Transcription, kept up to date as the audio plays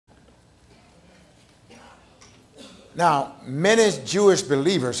Now, many Jewish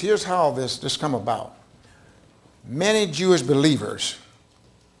believers, here's how this come about. Many Jewish believers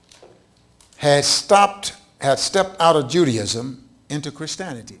had stepped out of Judaism into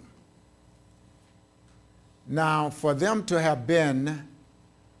Christianity. Now, for them to have been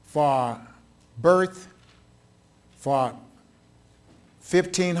for birth for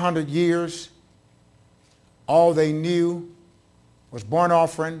 1,500 years, all they knew was burnt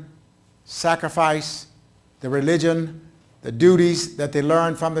offering, sacrifice, the religion, the duties that they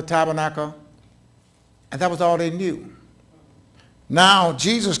learned from the tabernacle, and that was all they knew. Now,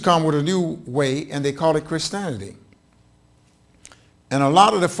 Jesus come with a new way, and they call it Christianity. And a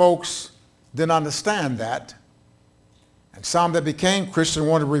lot of the folks didn't understand that, and some that became Christian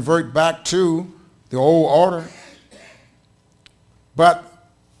wanted to revert back to the old order, but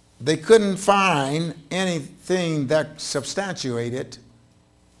they couldn't find anything that substantiated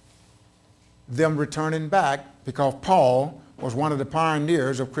them returning back, because Paul was one of the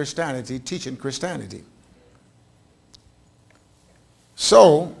pioneers of Christianity, teaching Christianity.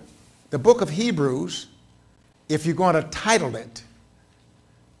 So, the book of Hebrews, if you're going to title it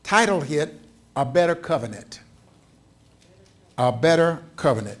A Better Covenant. A better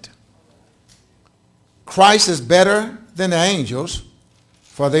covenant. Christ is better than the angels,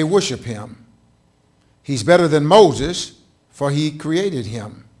 for they worship him. He's better than Moses, for he created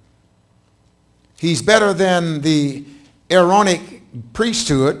him. He's better than the Aaronic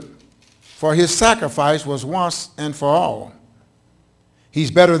priesthood, for his sacrifice was once and for all. He's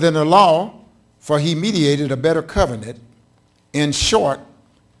better than the law, for he mediated a better covenant. In short,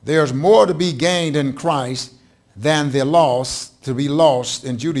 there's more to be gained in Christ than the loss to be lost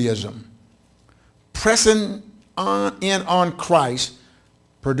in Judaism. Pressing on Christ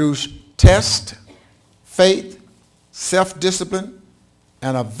produced test, faith, self-discipline,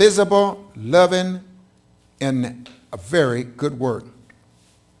 and a visible, loving, and a very good work.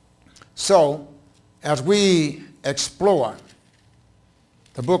 So, as we explore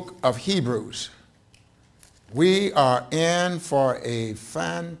the book of Hebrews, we are in for a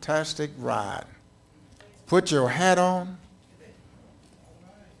fantastic ride. Put your hat on,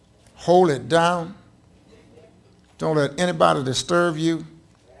 hold it down, don't let anybody disturb you,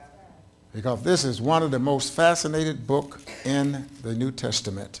 because this is one of the most fascinating books in the New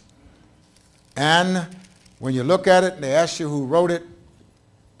Testament. And when you look at it and they ask you who wrote it,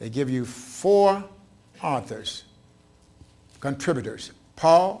 they give you 4 authors, contributors: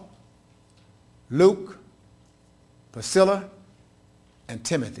 Paul, Luke, Priscilla, and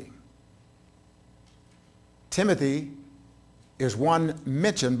Timothy. Timothy is one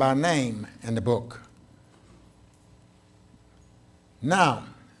mentioned by name in the book. Now,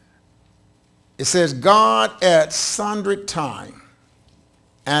 it says, God at sundry time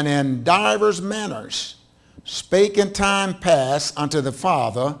and in divers manners spake in time past unto the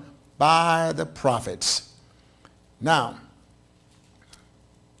Father by the prophets. Now,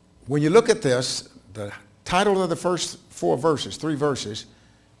 when you look at this, the title of the first 3 verses,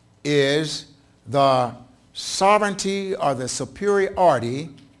 is the sovereignty or the superiority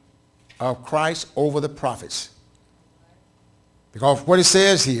of Christ over the prophets. Because what it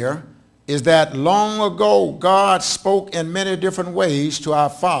says here is that long ago God spoke in many different ways to our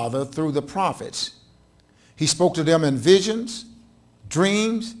Father through the prophets. He spoke to them in visions,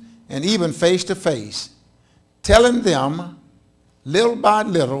 dreams, and even face to face, telling them little by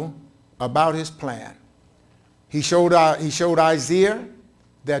little about his plan. He showed Isaiah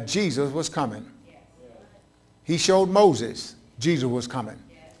that Jesus was coming. He showed Moses Jesus was coming.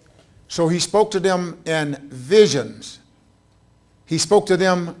 So he spoke to them in visions. He spoke to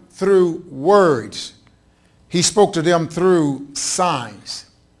them through words. He spoke to them through signs.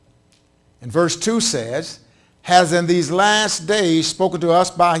 And verse 2 says, has in these last days spoken to us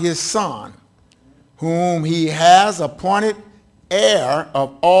by his Son, whom he has appointed heir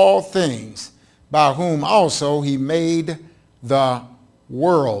of all things, by whom also he made the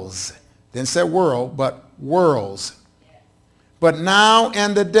worlds. Didn't say world, but worlds. But now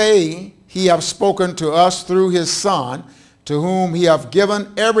in the day he hath spoken to us through his Son, to whom he hath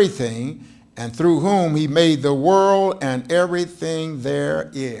given everything, and through whom he made the world and everything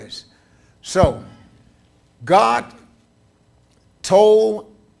there is. So, God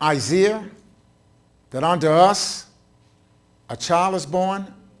told Isaiah that unto us a child is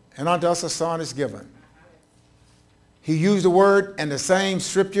born, and unto us a son is given. He used the word in the same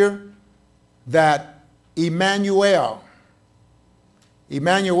scripture that Emmanuel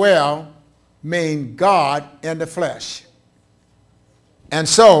means God in the flesh. And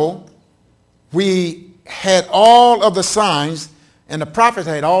so we had all of the signs, and the prophets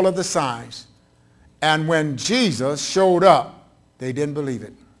had all of the signs. And when Jesus showed up, they didn't believe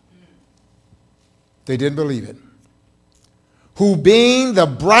it. They didn't believe it. Who being the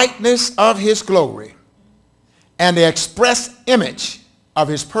brightness of his glory and the express image of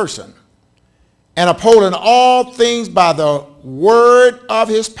his person, and upholding all things by the word of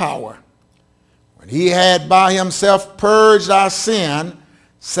his power, when he had by himself purged our sin,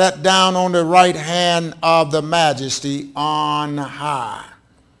 sat down on the right hand of the majesty on high.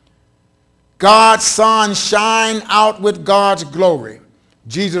 God's sun shine out with God's glory.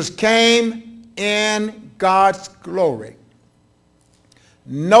 Jesus came in God's glory.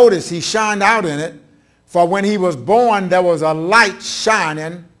 Notice he shined out in it, for when he was born, there was a light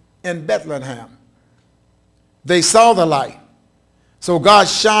shining in Bethlehem. They saw the light. So God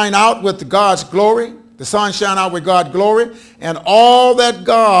shined out with God's glory. The sun shine out with God's glory. And all that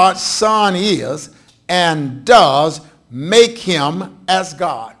God's Son is and does make him as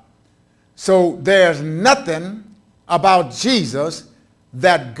God. So there's nothing about Jesus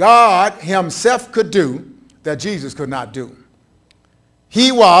that God himself could do that Jesus could not do.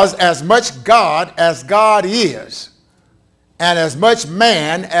 He was as much God as God is, and as much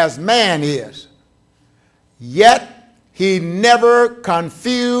man as man is. Yet he never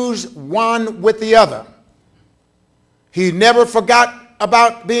confused one with the other. He never forgot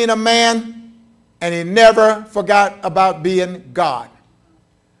about being a man, and he never forgot about being God.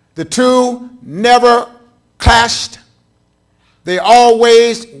 The two never clashed. They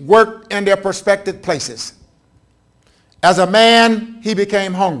always worked in their prospective places. As a man, he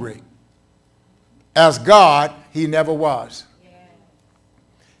became hungry. As God, he never was.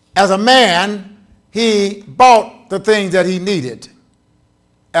 As a man, he bought the things that he needed.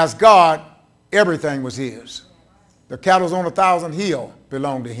 As God, everything was his. The cattle on 1,000 hills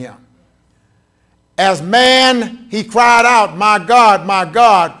belonged to him. As man, he cried out, my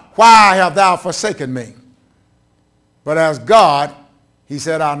God, why have thou forsaken me? But as God, he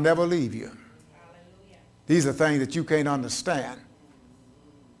said, I'll never leave you. These are things that you can't understand,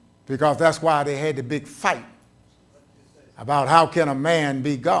 because that's why they had the big fight about how can a man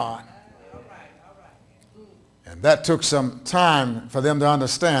be God. And that took some time for them to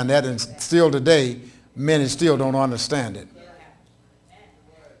understand that, and still today, many still don't understand it.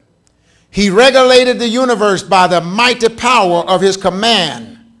 He regulated the universe by the mighty power of his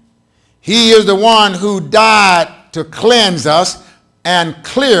command. He is the one who died to cleanse us and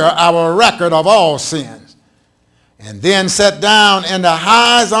clear our record of all sins, and then sat down in the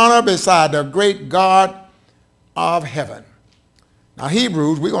highest honor beside the great God of heaven. Now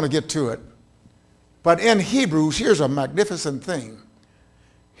Hebrews, we're going to get to it. But in Hebrews, here's a magnificent thing.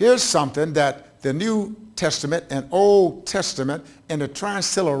 Here's something that the New Testament and Old Testament and the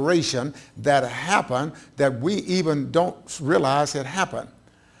transliteration that happened that we even don't realize had happened.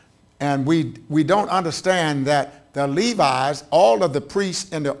 And we don't understand that the Levites, all of the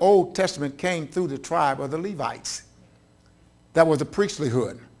priests in the Old Testament came through the tribe of the Levites. That was the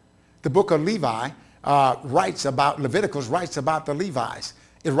priestlyhood. The book of Levi writes about, Leviticus writes about the Levites.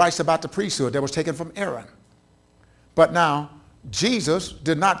 It writes about the priesthood that was taken from Aaron. But now, Jesus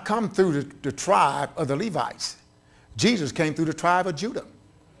did not come through the tribe of the Levites. Jesus came through the tribe of Judah.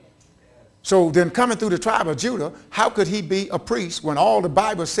 So then coming through the tribe of Judah, how could he be a priest when all the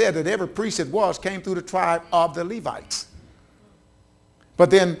Bible said that every priest it was came through the tribe of the Levites? But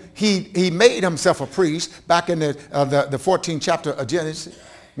then he made himself a priest back in the 14th chapter of Genesis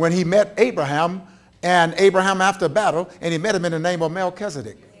when he met Abraham, and Abraham after battle, and he met him in the name of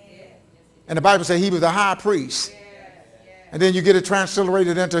Melchizedek. And the Bible says he was the high priest. And then you get it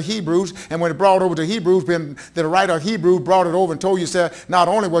transliterated into Hebrews, and when it brought over to Hebrews, then the writer of Hebrews brought it over and told you, said, not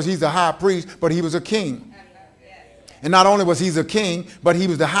only was he the high priest, but he was a king. And not only was he the king, but he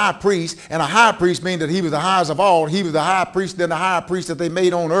was the high priest. And a high priest means that he was the highest of all. He was the high priest than the high priest that they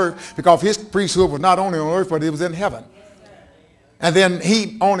made on earth, because his priesthood was not only on earth, but it was in heaven. And then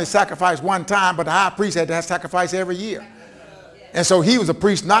he only sacrificed one time, but the high priest had to sacrifice every year. And so he was a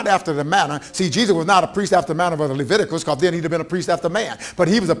priest not after the manner. See, Jesus was not a priest after the manner of the Leviticus, because then he'd have been a priest after man. But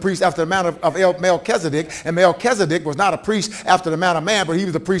he was a priest after the manner of Melchizedek. And Melchizedek was not a priest after the manner of man, but he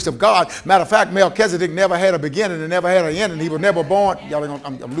was a priest of God. Matter of fact, Melchizedek never had a beginning and never had an end, and he was never born. Y'all,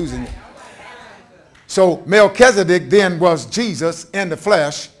 I'm losing it. So Melchizedek then was Jesus in the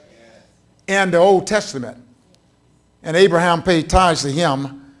flesh in the Old Testament. And Abraham paid tithes to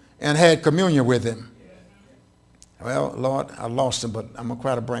him and had communion with him. Well, Lord, I lost him, but I'm going to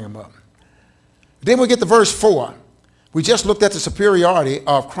try to bring him up. Then we get to verse 4. We just looked at the superiority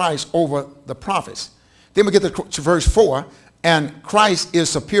of Christ over the prophets. Then we get to verse 4, and Christ is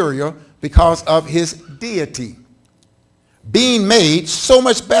superior because of his deity, being made so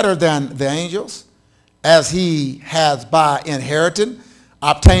much better than the angels, as he has by inheritance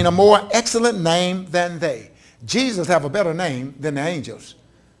obtained a more excellent name than they. Jesus have a better name than the angels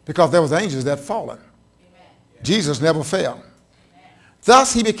because there was angels that fallen. Amen. Jesus never fell. Amen.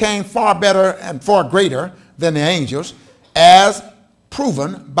 Thus he became far better and far greater than the angels, as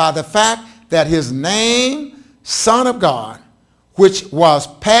proven by the fact that his name, Son of God, which was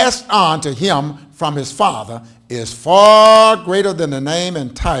passed on to him from his Father, is far greater than the name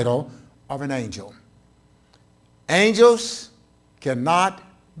and title of an angel. Angels cannot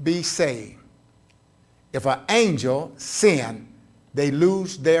be saved. If an angel sin, they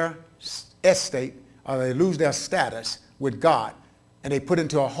lose their estate or they lose their status with God, and they put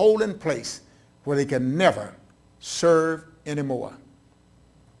into a holding place where they can never serve anymore.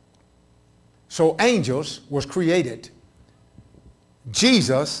 So angels was created.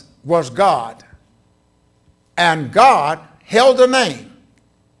 Jesus was God, and God held a name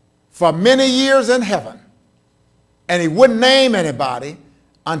for many years in heaven, and he wouldn't name anybody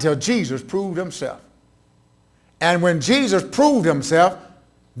until Jesus proved himself. And when Jesus proved himself,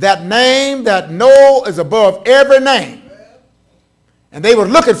 that name that no is above every name, and they were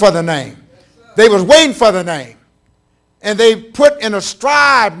looking for the name, they was waiting for the name, and they put in a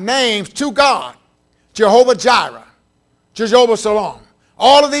stride names to God: Jehovah Jireh, Jehovah Shalom.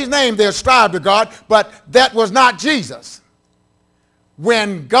 All of these names they ascribed to God, but that was not Jesus.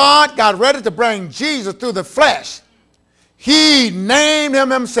 When God got ready to bring Jesus through the flesh, he named him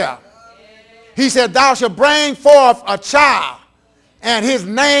himself. He said, "Thou shalt bring forth a child, and his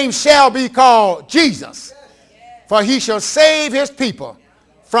name shall be called Jesus, for he shall save his people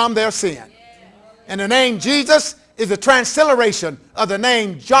from their sin." And the name Jesus is the transliteration of the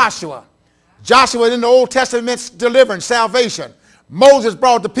name Joshua. Joshua in the Old Testament's deliverance, salvation. Moses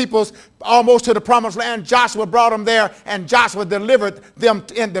brought the peoples almost to the promised land. Joshua brought them there, and Joshua delivered them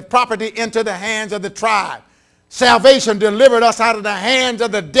in the property into the hands of the tribe. Salvation delivered us out of the hands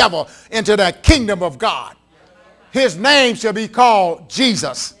of the devil into the kingdom of God. His name shall be called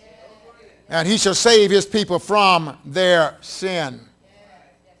Jesus, and he shall save his people from their sin.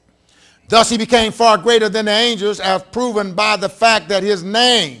 Thus he became far greater than the angels, as proven by the fact that his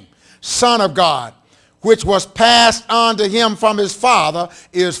name, Son of God, which was passed on to him from his Father,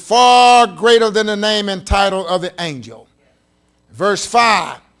 is far greater than the name and title of the angel. Verse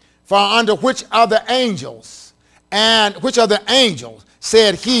 5, for under which of the angels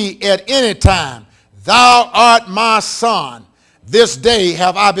said he at any time, "Thou art my son, this day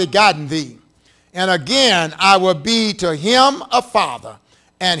have I begotten thee. And again I will be to him a father,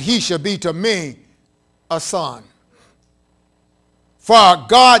 and he shall be to me a son." For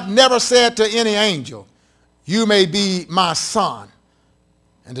God never said to any angel, "You may be my son."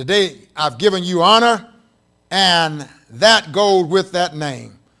 And today I've given you honor, and that goes with that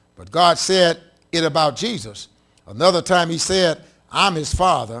name. But God said it about Jesus. Another time he said, "I'm his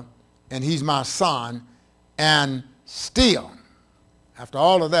father, and he's my son." And still, after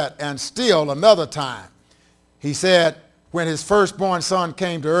all of that, and still another time, he said, when his firstborn son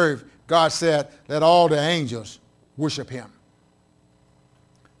came to earth, God said, "Let all the angels worship him."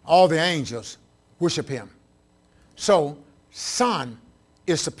 All the angels worship him. So, son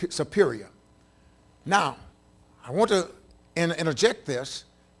is superior. Now, I want to interject this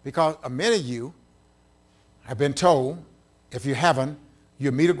because many of you have been told, if you haven't,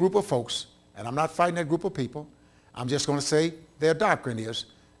 you meet a group of folks, and I'm not fighting that group of people. I'm just going to say their doctrine is,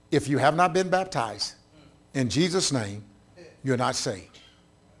 if you have not been baptized in Jesus' name, you're not saved.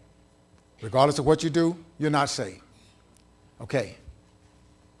 Regardless of what you do, you're not saved. Okay.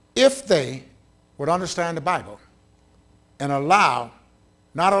 If they would understand the Bible and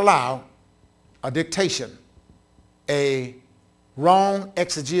not allow a dictation, a wrong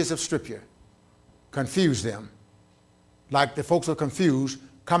exegesis of Scripture, confuse them, like the folks are confused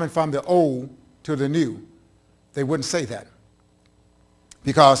coming from the old to the new, they wouldn't say that.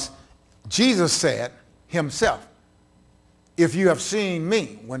 Because Jesus said himself, "If you have seen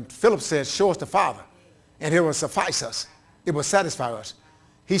me," when Philip said, "Show us the Father, and it will suffice us, it will satisfy us."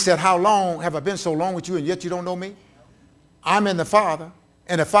 He said, "How long have I been so long with you, and yet you don't know me? I'm in the Father,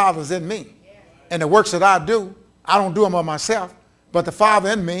 and the Father's in me. And the works that I do, I don't do them of myself, but the Father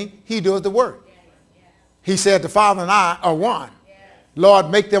in me, he does the work." He said, "The Father and I are one.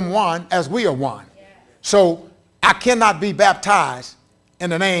 Lord, make them one as we are one." So I cannot be baptized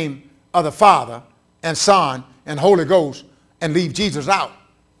in the name of the Father and Son and Holy Ghost and leave Jesus out,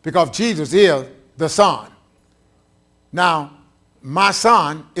 because Jesus is the Son. Now, my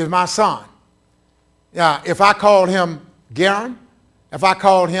son is my son. If I called him Garen, if I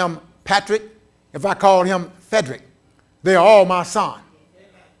called him Patrick, if I called him Frederick, they are all my son.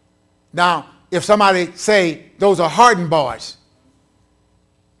 Now, if somebody say those are hardened boys,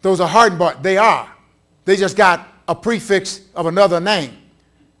 those are hardened boys, they are. They just got a prefix of another name.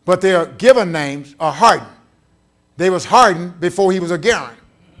 But their given names are hardened. They was hardened before he was a Garen.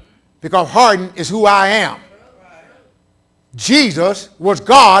 Because hardened is who I am. Jesus was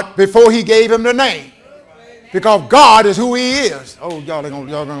God before he gave him the name. Because God is who he is. Oh, y'all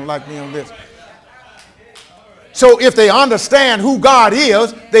gonna like me on this. So if they understand who God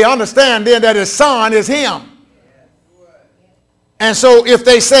is, they understand then that his son is him. And so if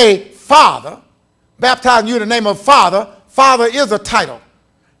they say Father, baptizing you in the name of Father, Father is a title.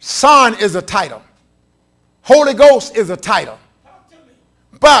 Son is a title. Holy Ghost is a title.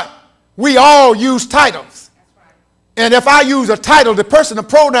 But we all use titles. And if I use a title, the person, the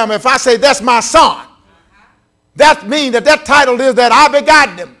pronoun, if I say that's my son, that means that that title is that I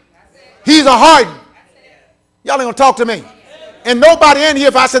begotten him. He's a hardened. Y'all ain't going to talk to me. And nobody in here,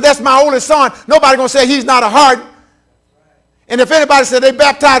 if I said that's my only son, nobody going to say he's not a hardened. And if anybody said they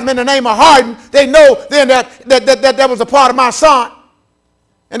baptized him in the name of hardened, they know then that was a part of my son.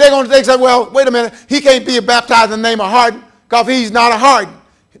 And they're going to say, well, wait a minute, he can't be baptized in the name of hardened because he's not a hardened.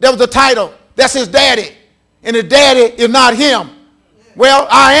 That was the title. That's his daddy. And his daddy is not him. Well,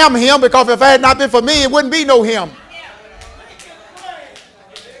 I am him because if it had not been for me, it wouldn't be no him.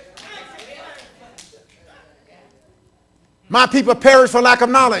 My people perish for lack of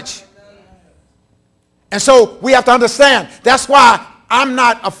knowledge. And so we have to understand. That's why I'm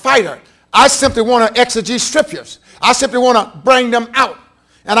not a fighter. I simply want to exegete scriptures. I simply want to bring them out.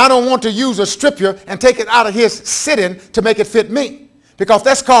 And I don't want to use a scripture and take it out of his sitting to make it fit me. Because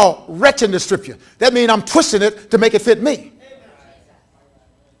that's called wretching the scripture. That means I'm twisting it to make it fit me.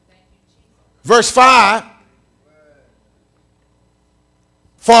 Verse 5.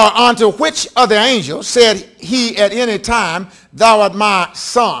 For unto which of the angels said he at any time, thou art my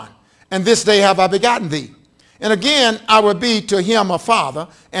son, and this day have I begotten thee. And again, I will be to him a father,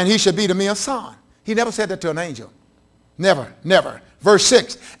 and he shall be to me a son. He never said that to an angel. Never, never. Verse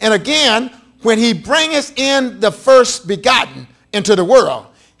 6. And again, when he bringeth in the first begotten into the world,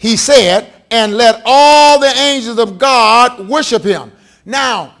 he said, and let all the angels of God worship him.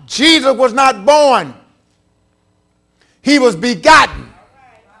 Now, Jesus was not born. He was begotten.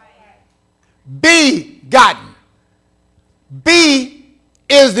 Begotten. Be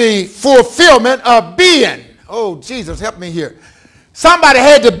is the fulfillment of being. Oh, Jesus, help me here. Somebody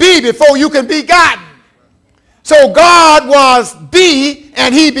had to be before you can be gotten. So God was be,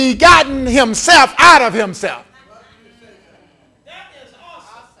 and he begotten himself out of himself.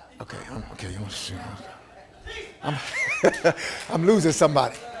 Okay, I'm losing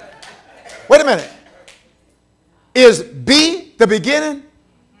somebody. Wait a minute. Is be the beginning?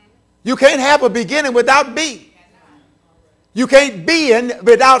 You can't have a beginning without be. You can't be in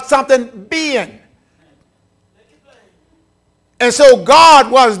without something being. And so God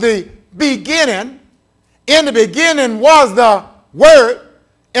was the beginning. In the beginning was the Word,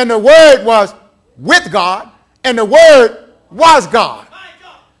 and the Word was with God, and the Word was God.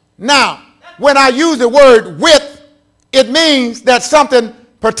 Now, when I use the word with, it means that something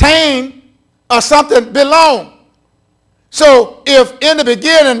pertain or something belong. So if in the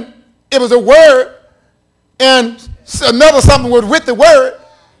beginning it was a word and another something was with the word,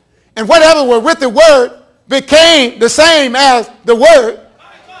 and whatever was with the word became the same as the word,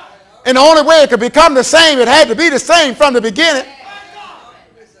 and the only way it could become the same, it had to be the same from the beginning.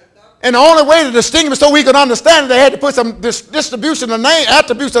 And the only way to distinguish so we could understand it, they had to put some distribution of name,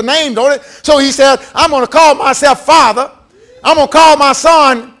 attributes of names on it. So he said, I'm going to call myself Father. I'm going to call my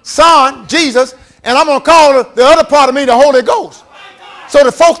son, Jesus. And I'm going to call the other part of me the Holy Ghost. So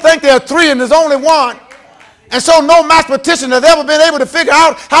the folks think there are three and there's only one. And so no mathematician has ever been able to figure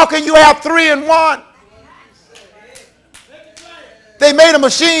out how can you have three in one. They made a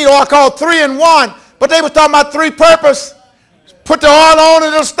machine or called 3 in 1, but they was talking about three purpose. Put the oil on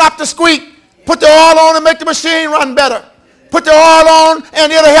and it'll stop the squeak. Put the oil on and make the machine run better. Put the oil on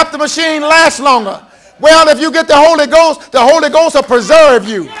and it'll help the machine last longer. Well, if you get the Holy Ghost will preserve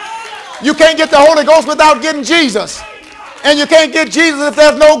you. You can't get the Holy Ghost without getting Jesus. And you can't get Jesus if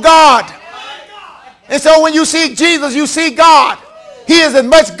there's no God. And so when you see Jesus, you see God. He is as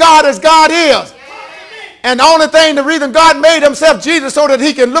much God as God is. And the only thing, the reason God made himself Jesus so that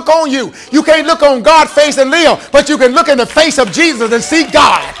he can look on you. You can't look on God's face and live, but you can look in the face of Jesus and see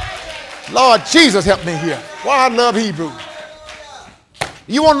God. Lord Jesus, help me here. Why I love Hebrew.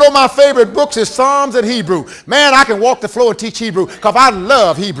 You want to know my favorite books is Psalms and Hebrew. Man, I can walk the floor and teach Hebrew because I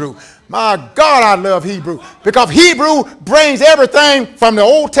love Hebrew. My God, I love Hebrew, because Hebrew brings everything from the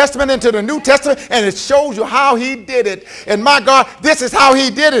Old Testament into the New Testament, and it shows you how he did it. And my God, this is how he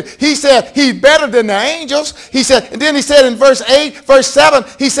did it. He said he's better than the angels. He said, and then he said in verse 8, verse 7,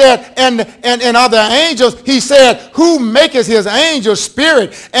 he said, and of the angels, he said, who maketh his angels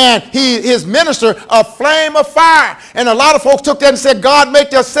spirit, and his minister a flame of fire. And a lot of folks took that and said, God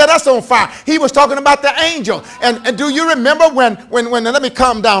make us set us on fire. He was talking about the angel. And do you remember when let me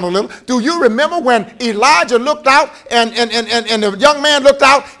calm down a little. Do you remember when Elijah looked out and the young man looked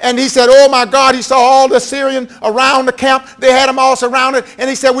out and he said, oh my God, he saw all the Syrians around the camp. They had them all surrounded and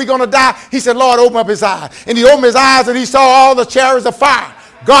he said, we're going to die. He said, Lord, open up his eyes. And he opened his eyes and he saw all the chariots of fire.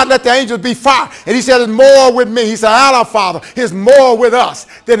 God let the angels be fire. And he said, there's more with me. He said, our Father is more with us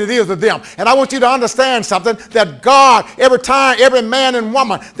than it is with them. And I want you to understand something, that God, every time, every man and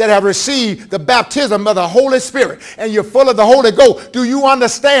woman that have received the baptism of the Holy Spirit and you're full of the Holy Ghost, do you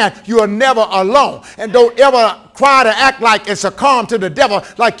understand you are never alone? And don't ever try to act like and succumb to the devil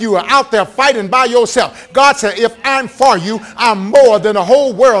like you are out there fighting by yourself. God said, if I'm for you, I'm more than the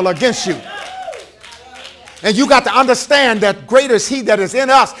whole world against you. And you got to understand that greater is he that is in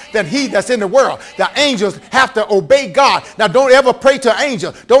us than he that's in the world. The angels have to obey God. Now, don't ever pray to an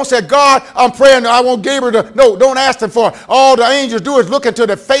angel. Don't say, God, I'm praying, I want Gabriel to. No, don't ask them for it. All the angels do is look into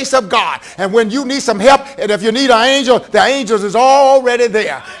the face of God. And when you need some help, and if you need an angel, the angels is already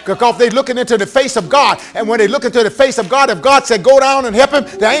there. Because they're looking into the face of God. And when they look into the face of God, if God said, go down and help him,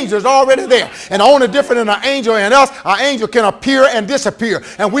 the angel is already there. And the only difference in an angel and us, our angel can appear and disappear.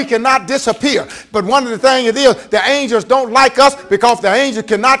 And we cannot disappear. But one of the things the angels don't like us because the angel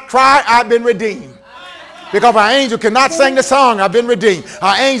cannot cry, I've been redeemed. Because our angel cannot sing the song, I've been redeemed.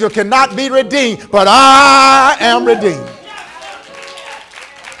 Our angel cannot be redeemed, but I am redeemed.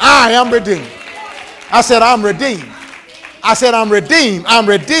 I am redeemed. I said, I'm redeemed. I said, I'm redeemed. I'm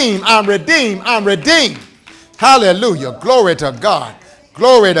redeemed. I'm redeemed. I'm redeemed. Hallelujah. Glory to God.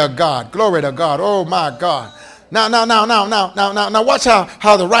 Glory to God. Glory to God. Oh, my God. Now, watch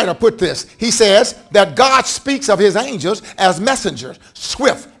how the writer put this. He says that God speaks of his angels as messengers,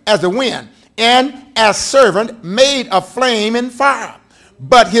 swift as the wind, and as servant made of flame and fire.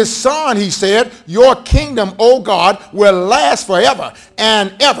 But his son, he said, your kingdom, O God, will last forever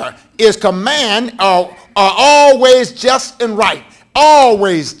and ever. His command are always just and right.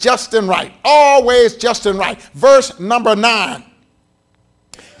 Always just and right. Always just and right. Verse number 9.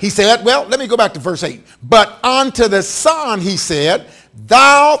 He said, well, let me go back to verse 8. But unto the Son, he said,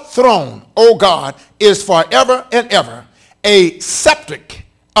 thou throne, O God, is forever and ever. A scepter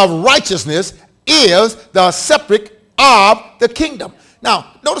of righteousness is the scepter of the kingdom.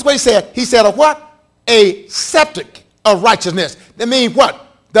 Now, notice what he said. He said, a what? A scepter of righteousness. That means what?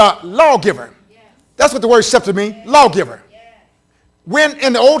 The lawgiver. Yes. That's what the word scepter means, lawgiver. Yes. When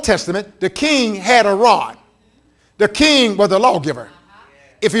in the Old Testament, the king had a rod. The king was the lawgiver.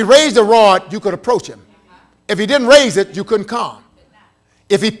 If he raised the rod, you could approach him. If he didn't raise it, you couldn't come.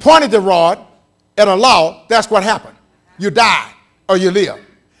 If he pointed the rod at a law, that's what happened. You die or you live.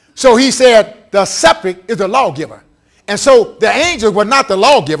 So he said the scepter is the lawgiver. And so the angels were not the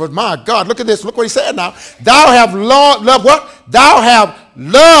lawgivers. My God, look at this. Look what he said now. Thou have loved what? Thou have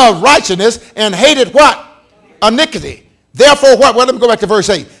loved righteousness and hated what? Iniquity. Therefore what? Well, let me go back to verse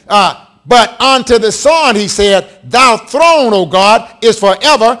 8. But unto the Son, he said, thou throne, O God, is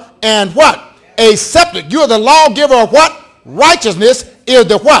forever and what? A scepter. You are the lawgiver of what? Righteousness is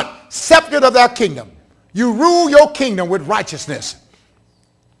the what? Scepter of thy kingdom. You rule your kingdom with righteousness.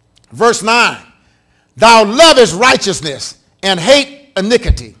 Verse 9. Thou lovest righteousness and hate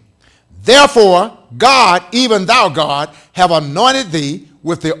iniquity. Therefore, God, even thou, God, have anointed thee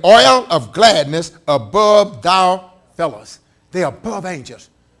with the oil of gladness above thou fellows. They are above angels.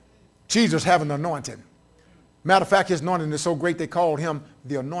 Jesus have an anointing. Matter of fact, his anointing is so great they called him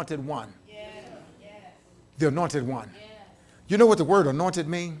the Anointed One. Yes. Yes. The Anointed One. Yes. You know what the word anointed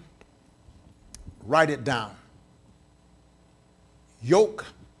means? Write it down. Yoke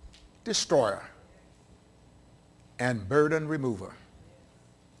destroyer and burden remover.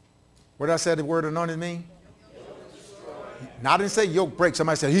 What did I say the word anointed mean? Now I didn't say yoke break.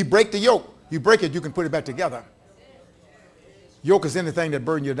 Somebody said he break the yoke. You break it, you can put it back together. Yoke is anything that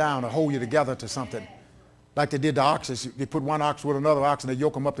burden you down or hold you together to something. Like they did the oxes. They put one ox with another ox and they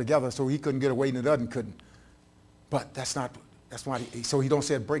yoke them up together so he couldn't get away and the other couldn't. But that's why so he don't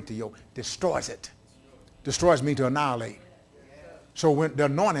say break the yoke. Destroys it. Destroys means to annihilate. So when the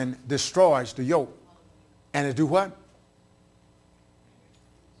anointing destroys the yoke, and it do what?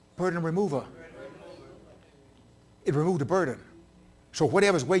 Burden remover. It removed the burden. So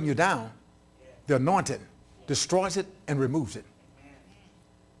whatever's weighing you down, the anointing destroys it and removes it.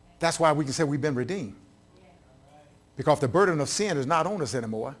 That's why we can say we've been redeemed. Because the burden of sin is not on us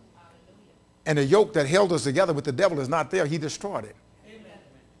anymore. And the yoke that held us together with the devil is not there. He destroyed it.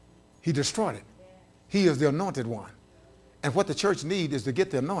 He destroyed it. He is the anointed one. And what the church needs is to get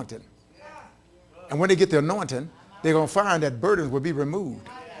the anointing. And when they get the anointing, they're going to find that burdens will be removed.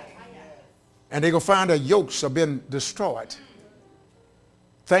 And they're going to find that yokes have been destroyed.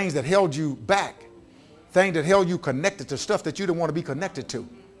 Things that held you back. Things that held you connected to stuff that you didn't want to be connected to.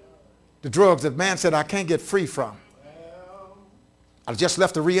 The drugs that man said I can't get free from. I just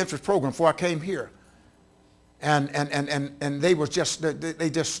left the re-entry program before I came here. And they were just,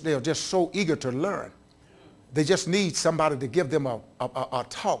 they're just so eager to learn. They just need somebody to give them a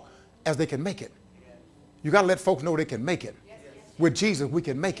talk as they can make it. You got to let folks know they can make it. With Jesus, we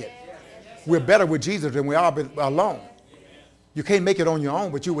can make it. We're better with Jesus than we are alone. You can't make it on your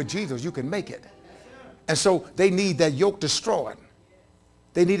own, but you with Jesus, you can make it. And so they need that yoke destroyed.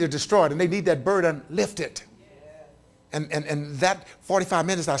 They need it destroyed, and they need that burden lifted. And that 45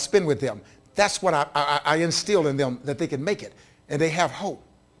 minutes I spend with them, that's what I instill in them, that they can make it. And they have hope.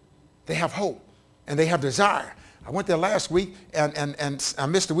 They have hope. And they have desire. I went there last week, and I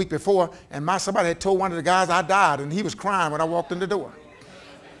missed the week before, and somebody had told one of the guys I died, and he was crying when I walked in the door.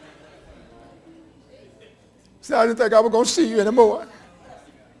 So I didn't think I was going to see you anymore.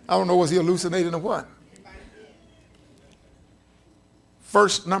 I don't know, was he hallucinating or what?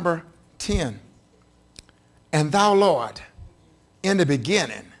 Verse number 10. And thou, Lord, in the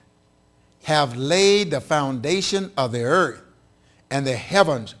beginning have laid the foundation of the earth, and the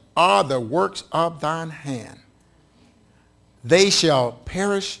heavens are the works of thine hand. They shall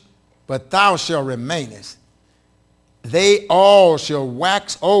perish, but thou shalt remainest. They all shall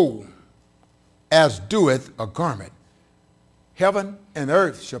wax old, as doeth a garment. Heaven and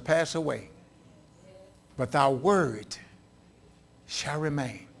earth shall pass away, but thy word shall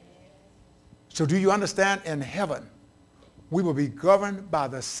remain. So do you understand? In heaven, we will be governed by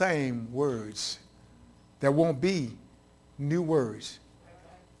the same words. There won't be new words.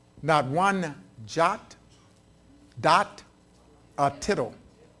 Not one jot, dot, or tittle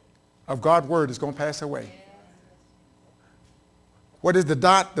of God's word is going to pass away. What is the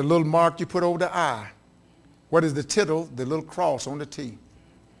dot? The little mark you put over the I. What is the tittle? The little cross on the T.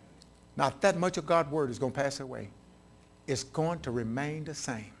 Not that much of God's word is going to pass away. It's going to remain the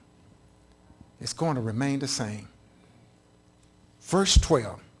same. It's going to remain the same. Verse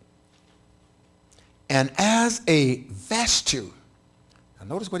 12. And as a vesture, now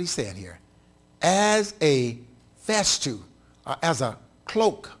notice what he's saying here. As a vesture, as a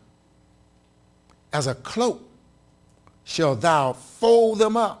cloak shall thou fold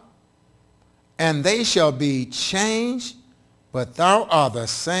them up, and they shall be changed, but thou art the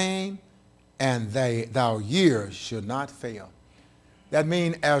same, and thou years should not fail. That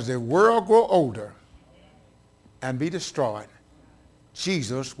means as the world grow older and be destroyed,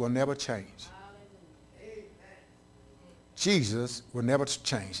 Jesus will never change. Jesus will never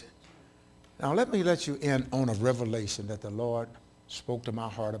change. Now let me let you in on a revelation that the Lord spoke to my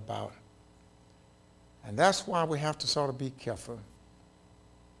heart about. And that's why we have to sort of be careful.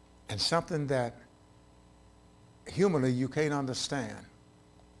 And something that humanly you can't understand.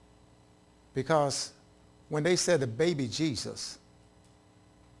 Because when they said the baby Jesus,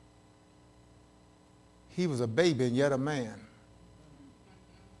 he was a baby and yet a man.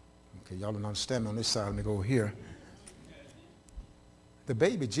 Okay, y'all don't understand me on this side. Let me go here. The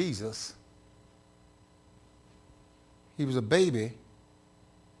baby Jesus, he was a baby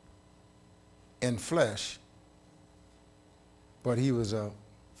in flesh, but he was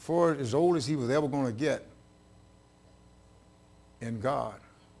for as old as he was ever going to get in God.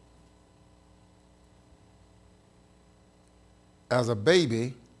 As a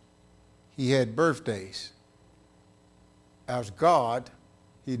baby, he had birthdays. As God,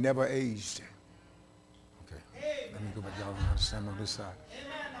 he never aged. Okay, let me go back. Y'all don't understand on this side.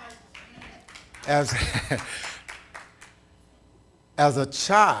 As a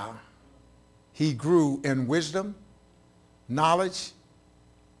child, he grew in wisdom, knowledge,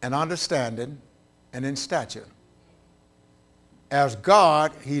 and understanding, and in stature. As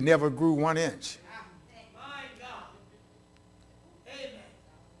God, he never grew 1 inch.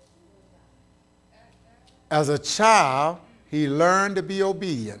 As a child, he learned to be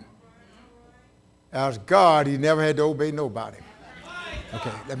obedient. As God, he never had to obey nobody.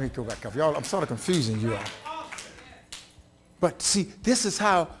 Okay, let me go back up. Y'all, I'm sort of confusing you all. But see, this is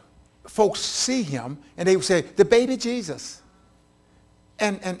how folks see him, and they say, the baby Jesus.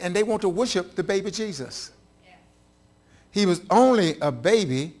 And they want to worship the baby Jesus. He was only a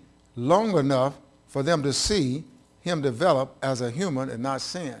baby long enough for them to see him develop as a human and not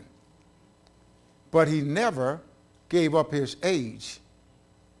sin. but he never gave up his age.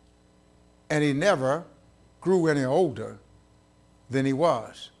 And he never grew any older than he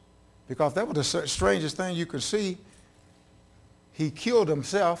was. Because that was the strangest thing you could see. He killed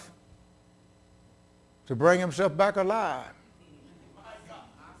himself to bring himself back alive.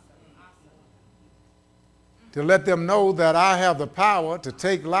 To let them know that I have the power to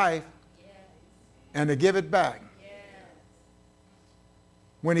take life and to give it back.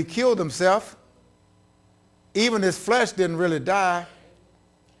 When he killed himself, even his flesh didn't really die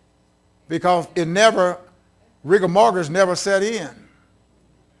because it never, rigor mortis never set in.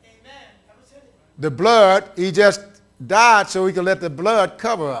 The blood, he just died so he could let the blood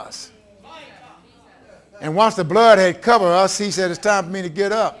cover us. And once the blood had covered us, he said, it's time for me to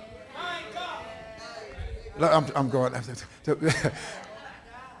get up. I'm going.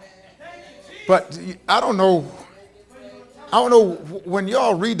 But I don't know when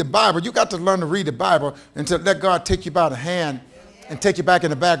y'all read the Bible, you got to learn to read the Bible and to let God take you by the hand and take you back in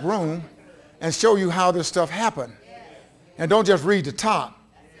the back room and show you how this stuff happened. And don't just read the top.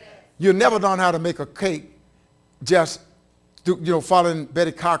 You'll never learn how to make a cake just following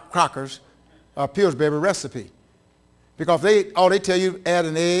Betty Crocker's Pillsbury recipe. Because all they tell you, add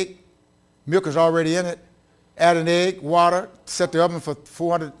an egg, milk is already in it, add an egg, water, set the oven for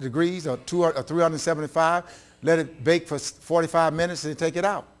 400 degrees or 375, let it bake for 45 minutes and take it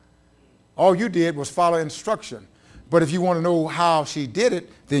out. All you did was follow instruction. But if you want to know how she did it,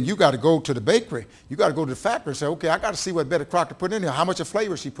 then you got to go to the bakery. You got to go to the factory and say, okay, I got to see what Betty Crocker put in there. How much of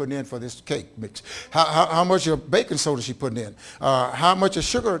flavor she putting in for this cake mix? How much of baking soda she putting in? How much of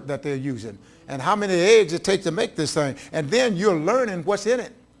sugar that they're using? And how many eggs it takes to make this thing? And then you're learning what's in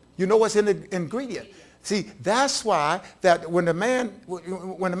it. You know what's in the ingredient. See, that's why that when the man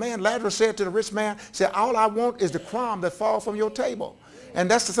Lazarus said to the rich man, said, all I want is the crumb that falls from your table. And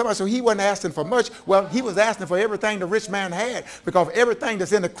that's the somebody. So he wasn't asking for much. Well, he was asking for everything the rich man had, because everything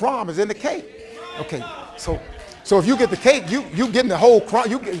that's in the crumb is in the cake. Okay, so if you get the cake, you getting the whole crumb.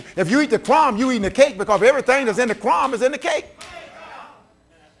 If you eat the crumb, you eating the cake, because everything that's in the crumb is in the cake.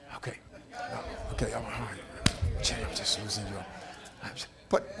 Okay, all right. I'm just losing you.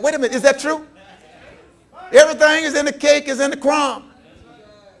 But wait a minute, is that true? Everything is in the cake, is in the crumb.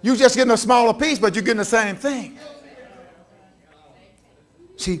 You just getting a smaller piece, but you're getting the same thing.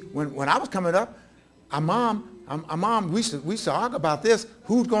 See, when I was coming up, our mom, we used to argue about this.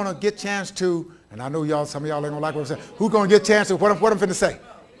 Who's going to get chance to, and I know some of y'all ain't going to like what I'm saying. Who's going to get chance to what I'm finna say?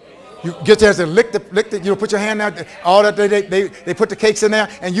 You get a chance to lick the, put your hand out, all that, they put the cakes in there,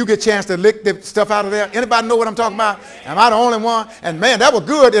 and you get a chance to lick the stuff out of there. Anybody know what I'm talking about? Am I the only one? And man, that was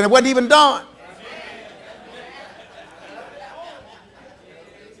good, and it wasn't even done.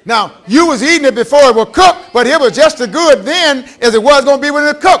 Now, you was eating it before it was cooked, but it was just as good then as it was going to be when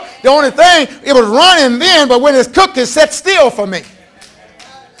it was cooked. The only thing, it was running then, but when it's cooked, it set still for me.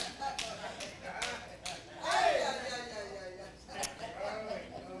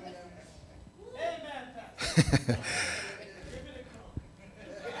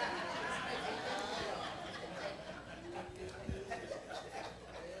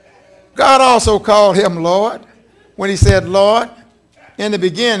 God also called him Lord when he said, Lord, in the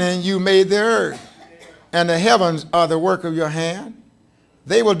beginning you made the earth, and the heavens are the work of your hand.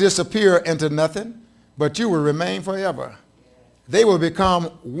 They will disappear into nothing, but you will remain forever. They will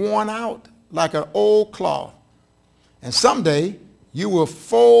become worn out like an old cloth, and someday you will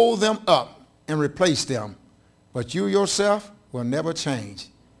fold them up and replace them, but you yourself will never change,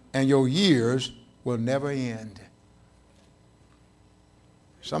 and your years will never end.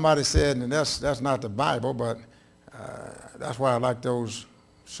 Somebody said, and that's not the Bible, but that's why I like those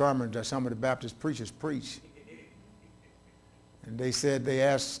sermons that some of the Baptist preachers preach. And they said, they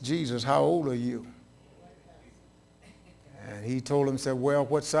asked Jesus, how old are you? And he told them, said, well,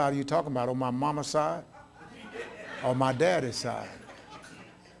 what side are you talking about? On my mama's side or my daddy's side?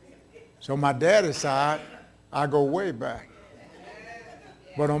 So my daddy's side, I go way back.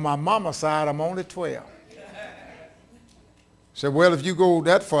 But on my mama's side, I'm only 12. Said, well, if you go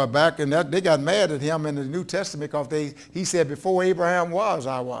that far back, and they got mad at him in the New Testament because he said, before Abraham was,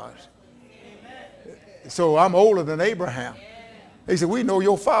 I was. Amen. So I'm older than Abraham. He said, we know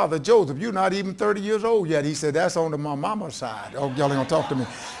your father, Joseph. You're not even 30 years old yet. He said, that's on my mama's side. Oh, y'all ain't going to talk to me.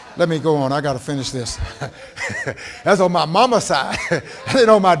 Let me go on. I got to finish this. That's on my mama's side. That ain't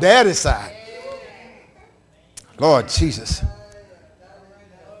on my daddy's side. Lord Jesus.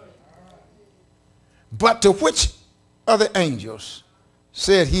 But to which other angels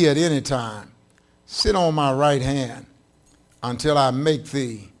said he at any time, sit on my right hand until I make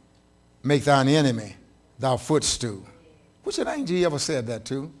thine enemy thy footstool. Which an angel he ever said that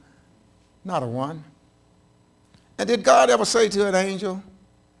to? Not a one. And did God ever say to an angel,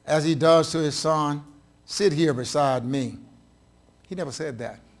 as he does to his son, sit here beside me? He never said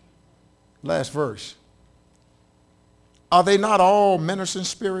that. Last verse. Are they not all ministering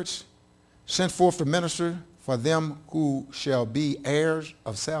spirits sent forth to minister for them who shall be heirs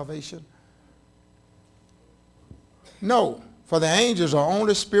of salvation? No, for the angels are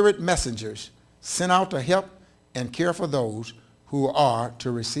only spirit messengers sent out to help and care for those who are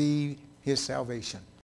to receive his salvation.